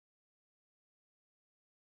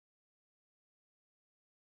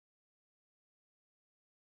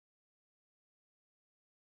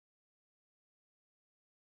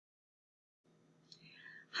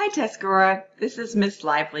Hi, Tuscarora. This is Miss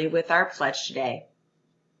Lively with our pledge today.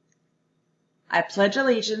 I pledge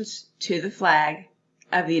allegiance to the flag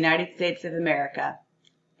of the United States of America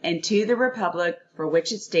and to the republic for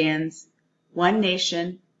which it stands, one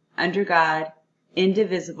nation, under God,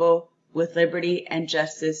 indivisible, with liberty and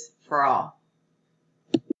justice for all.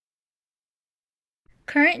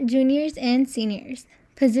 Current juniors and seniors.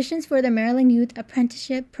 Positions for the Maryland Youth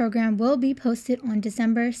Apprenticeship Program will be posted on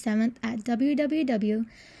December 7th at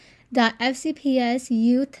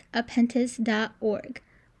www.fcpsyouthapprentice.org.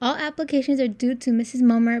 All applications are due to Mrs.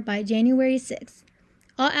 Mummer by January 6th.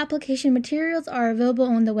 All application materials are available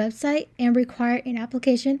on the website and require an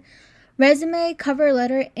application, resume, cover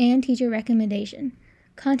letter, and teacher recommendation.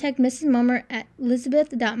 Contact Mrs. Mummer at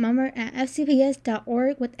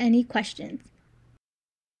elizabeth.mummer@fcps.org with any questions.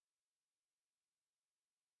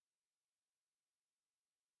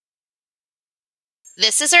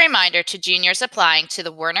 This is a reminder to juniors applying to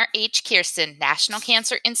the Werner H. Kiersten National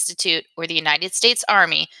Cancer Institute or the United States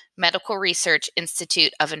Army Medical Research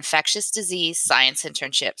Institute of Infectious Disease Science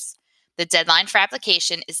internships. The deadline for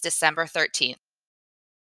application is December 13th.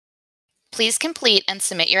 Please complete and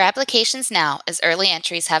submit your applications now, as early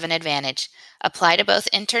entries have an advantage. Apply to both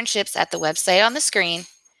internships at the website on the screen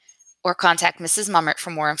or contact Mrs. Mummert for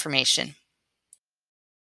more information.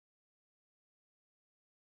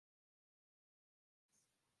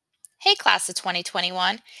 Hey, class of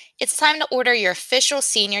 2021, it's time to order your official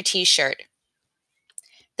senior t-shirt.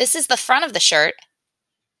 This is the front of the shirt,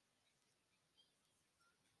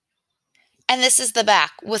 and this is the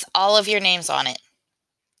back with all of your names on it.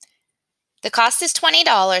 The cost is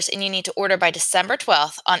 $20, and you need to order by December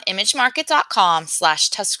 12th on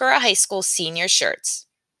imagemarket.com/Tuscarora High School Senior Shirts.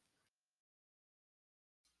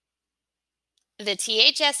 The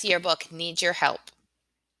THS Yearbook needs your help.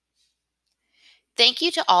 Thank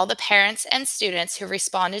you to all the parents and students who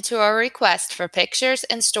responded to our request for pictures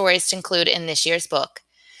and stories to include in this year's book.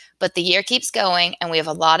 But the year keeps going and we have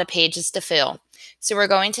a lot of pages to fill. So we're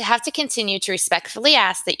going to have to continue to respectfully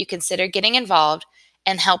ask that you consider getting involved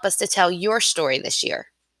and help us to tell your story this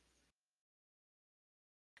year.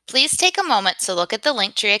 Please take a moment to look at the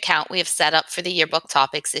Linktree account we have set up for the yearbook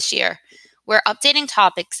topics this year. We're updating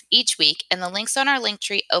topics each week, and the links on our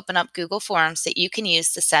Linktree open up Google Forms that you can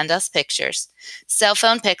use to send us pictures. Cell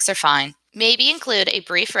phone pics are fine. Maybe include a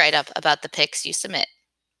brief write-up about the pics you submit.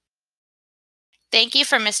 Thank you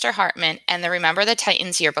for Mr. Hartman and the Remember the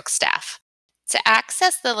Titans yearbook staff. To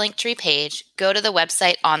access the Linktree page, go to the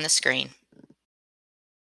website on the screen.